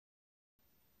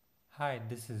Hi,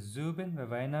 this is Zubin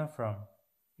Vevaina from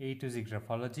A to Z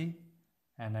Graphology,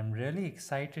 and I'm really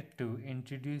excited to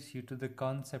introduce you to the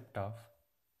concept of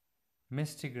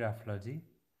mystic graphology.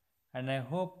 And I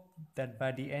hope that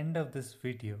by the end of this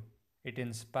video, it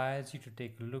inspires you to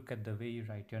take a look at the way you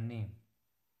write your name.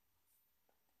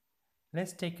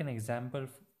 Let's take an example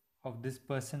of this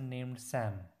person named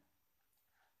Sam.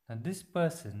 Now, this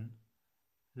person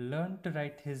learned to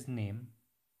write his name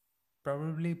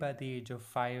probably by the age of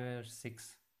 5 or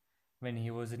 6 when he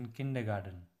was in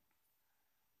kindergarten.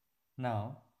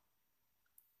 Now,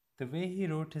 the way he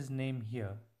wrote his name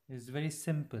here is very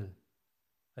simple.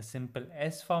 A simple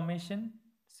S formation,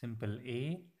 simple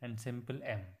A, and simple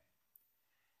M.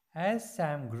 As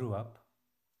Sam grew up,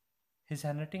 his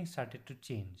handwriting started to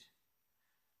change.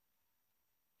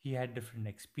 He had different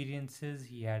experiences,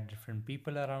 he had different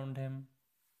people around him,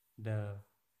 the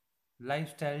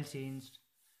lifestyle changed.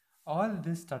 All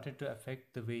this started to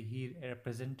affect the way he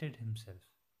represented himself.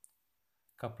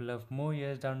 Couple of more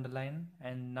years down the line,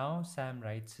 and now Sam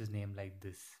writes his name like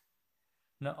this.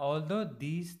 Now, although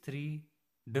these three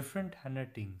different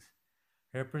handwritings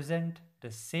represent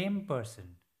the same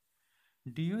person,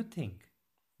 do you think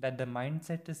that the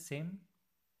mindset is same?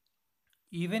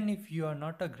 Even if you are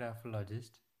not a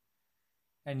graphologist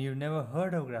and you've never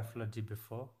heard of graphology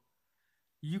before,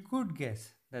 you could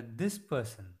guess that this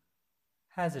person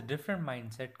has a different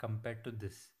mindset compared to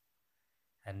this,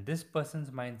 and this person's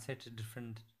mindset is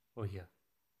different over here.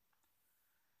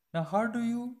 Now, how do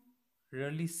you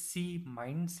really see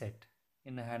mindset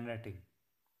in a handwriting?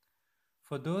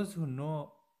 For those who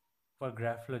know what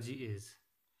graphology is,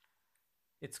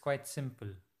 it's quite simple,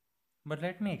 but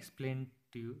let me explain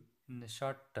to you in the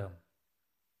short term.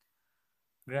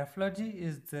 Graphology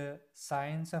is the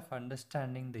science of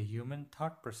understanding the human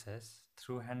thought process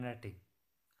through handwriting.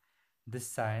 This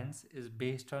science is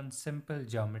based on simple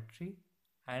geometry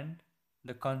and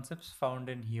the concepts found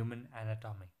in human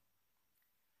anatomy.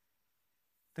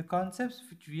 The concepts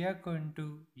which we are going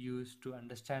to use to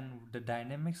understand the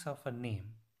dynamics of a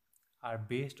name are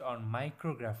based on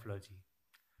micrographology.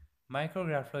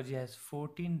 Micrographology has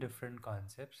 14 different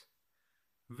concepts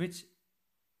which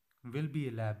will be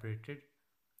elaborated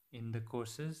in the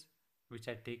courses which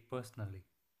I take personally.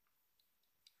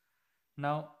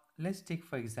 Now, let's take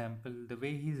for example the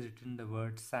way he's written the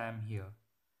word Sam here.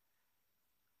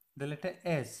 The letter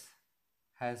S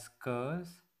has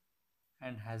curves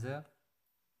and has a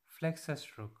flexor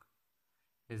stroke.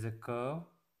 There's a curve,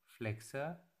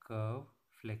 flexor, curve,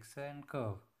 flexor, and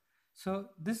curve. So,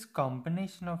 this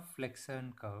combination of flexor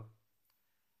and curve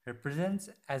represents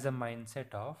as a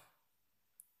mindset of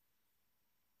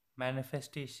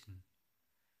manifestation.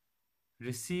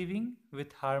 Receiving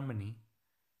with harmony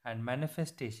and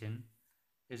manifestation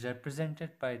is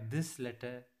represented by this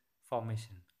letter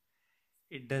formation.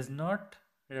 It does not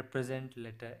represent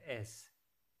letter S.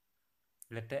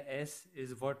 Letter S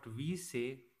is what we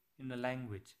say in a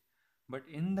language, but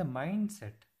in the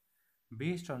mindset,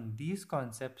 based on these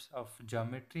concepts of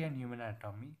geometry and human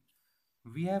anatomy,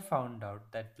 we have found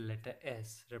out that the letter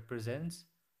S represents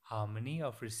harmony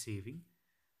of receiving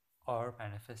or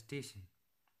manifestation.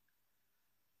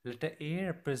 Letter A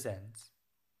represents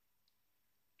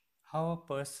how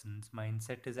a person's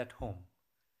mindset is at home.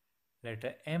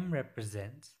 Letter M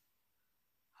represents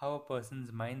how a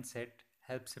person's mindset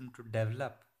helps him to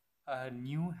develop a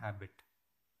new habit.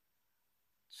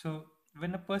 So,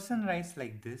 when a person writes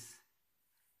like this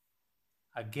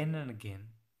again and again,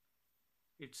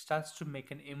 it starts to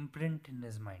make an imprint in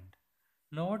his mind.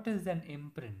 Now, what is an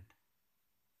imprint?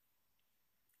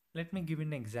 Let me give you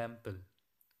an example.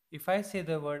 If I say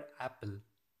the word apple,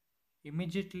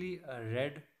 immediately a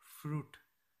red fruit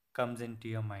comes into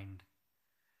your mind.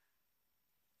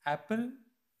 Apple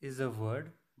is a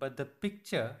word, but the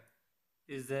picture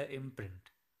is the imprint.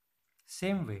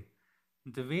 Same way,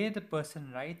 the way the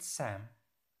person writes Sam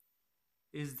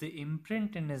is the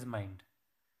imprint in his mind.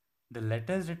 The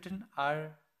letters written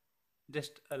are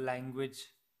just a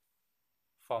language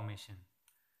formation.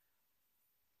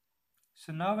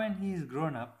 So now, when he is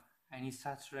grown up and he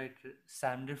starts to write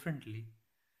Sam differently,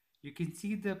 you can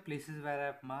see the places where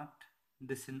I've marked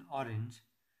this in orange.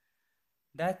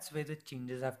 That's where the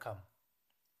changes have come.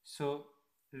 So,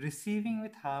 receiving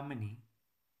with harmony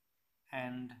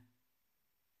and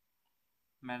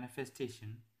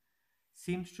manifestation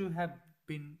seems to have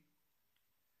been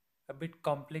a bit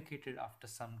complicated after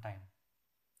some time.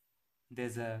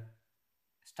 There's a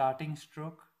starting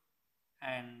stroke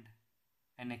and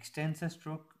an extensor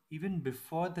stroke even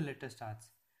before the letter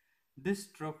starts. This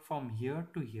stroke from here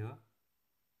to here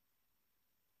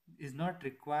is not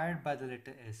required by the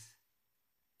letter S.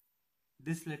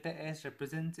 This letter S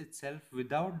represents itself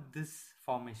without this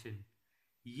formation.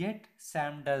 Yet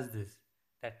Sam does this.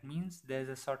 That means there's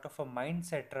a sort of a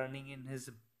mindset running in his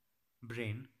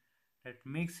brain that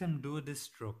makes him do this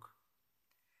stroke.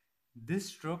 This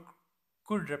stroke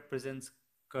could represent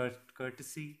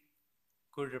courtesy,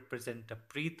 could represent a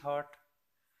pre-thought.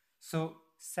 So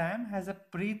Sam has a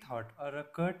pre-thought or a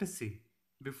courtesy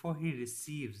before he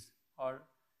receives or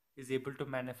is able to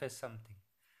manifest something.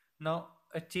 Now,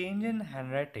 a change in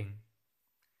handwriting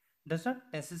does not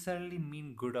necessarily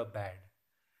mean good or bad.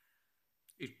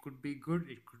 It could be good,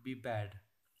 it could be bad.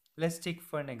 Let's take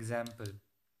for an example.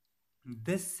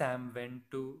 This Sam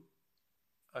went to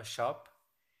a shop,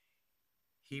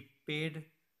 he paid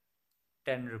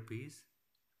 10 rupees,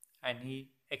 and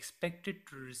he expected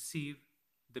to receive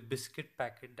the biscuit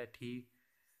packet that he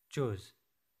chose.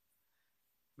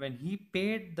 When he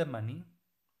paid the money,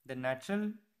 the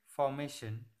natural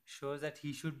formation shows that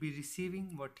he should be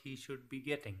receiving what he should be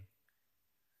getting.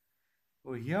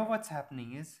 Over here, what's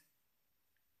happening is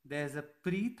there's a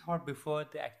pre thought before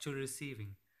the actual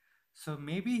receiving. So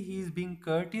maybe he's being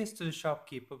courteous to the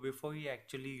shopkeeper before he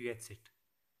actually gets it.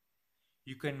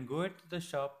 You can go to the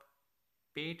shop,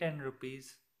 pay 10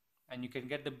 rupees, and you can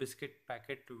get the biscuit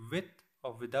packet with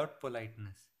or without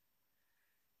politeness.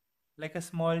 Like a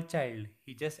small child,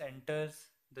 he just enters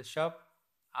the shop,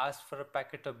 asks for a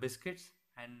packet of biscuits,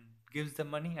 and gives the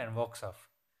money and walks off.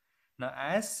 Now,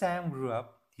 as Sam grew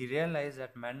up, he realized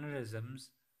that mannerisms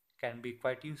can be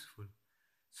quite useful.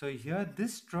 So, here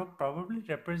this stroke probably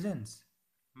represents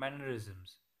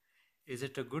mannerisms. Is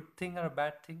it a good thing or a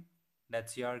bad thing?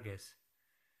 That's your guess.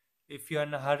 If you're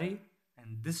in a hurry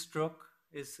and this stroke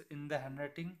is in the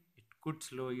handwriting, it could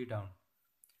slow you down.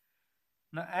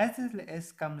 Now, as the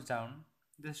S comes down,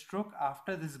 the stroke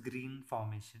after this green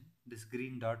formation, this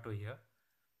green dot over here,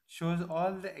 shows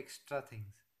all the extra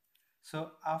things.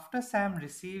 So, after Sam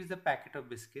receives the packet of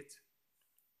biscuits,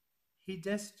 he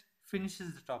just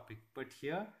finishes the topic. But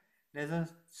here, there's a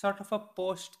sort of a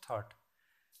post thought.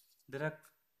 There are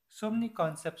so many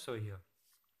concepts over here.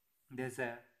 There's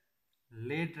a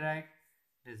lay drag,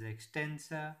 there's an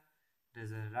extensor,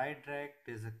 there's a right drag,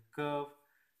 there's a curve.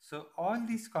 So all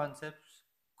these concepts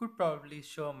could probably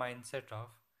show a mindset of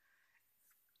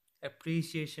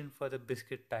appreciation for the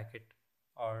biscuit packet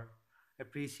or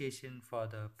appreciation for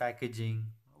the packaging,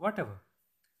 whatever.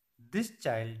 This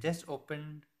child just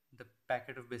opened the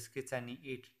packet of biscuits and he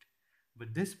ate it.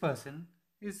 But this person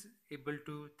is able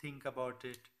to think about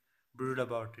it, brood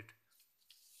about it.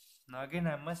 Now, again,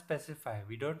 I must specify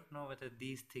we don't know whether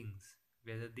these things,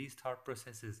 whether these thought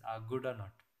processes are good or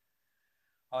not.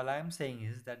 All I am saying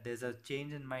is that there's a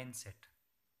change in mindset.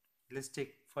 Let's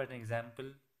take for an example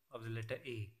of the letter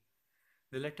A.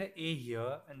 The letter A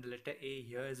here and the letter A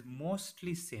here is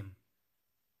mostly same,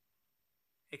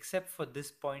 except for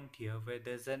this point here where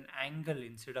there's an angle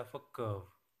instead of a curve.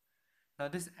 Now,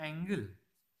 this angle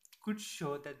could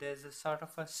show that there's a sort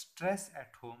of a stress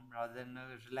at home rather than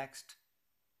a relaxed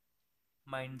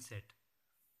mindset.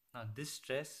 Now, this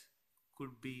stress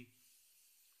could be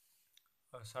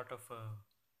a sort of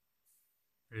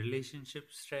a relationship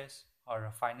stress or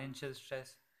a financial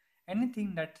stress,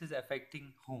 anything that is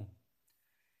affecting home.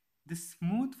 This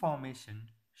smooth formation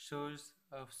shows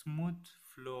a smooth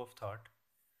flow of thought.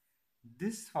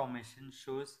 This formation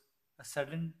shows a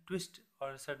sudden twist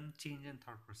or a sudden change in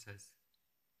thought process.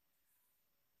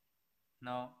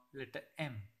 Now, letter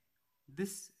M.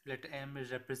 This letter M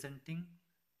is representing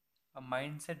a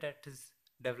mindset that is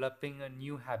developing a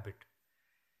new habit.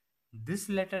 This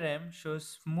letter M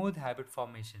shows smooth habit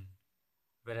formation,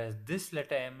 whereas this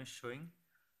letter M is showing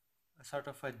a sort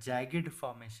of a jagged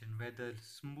formation where the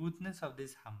smoothness of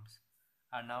these humps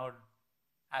are now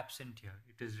absent here.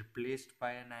 It is replaced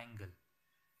by an angle.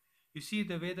 You see,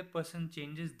 the way the person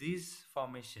changes these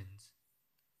formations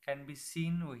can be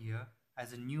seen over here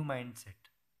as a new mindset.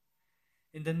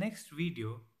 In the next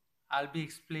video, I'll be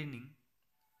explaining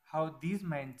how these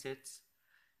mindsets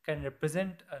can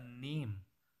represent a name,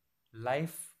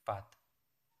 life path.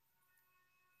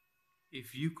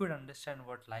 If you could understand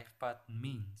what life path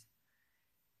means,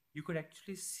 you could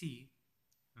actually see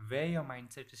where your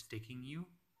mindset is taking you.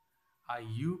 Are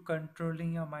you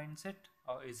controlling your mindset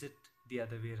or is it the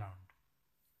other way around?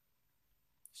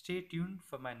 Stay tuned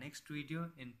for my next video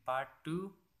in part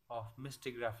 2 of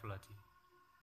Mystic Graphology.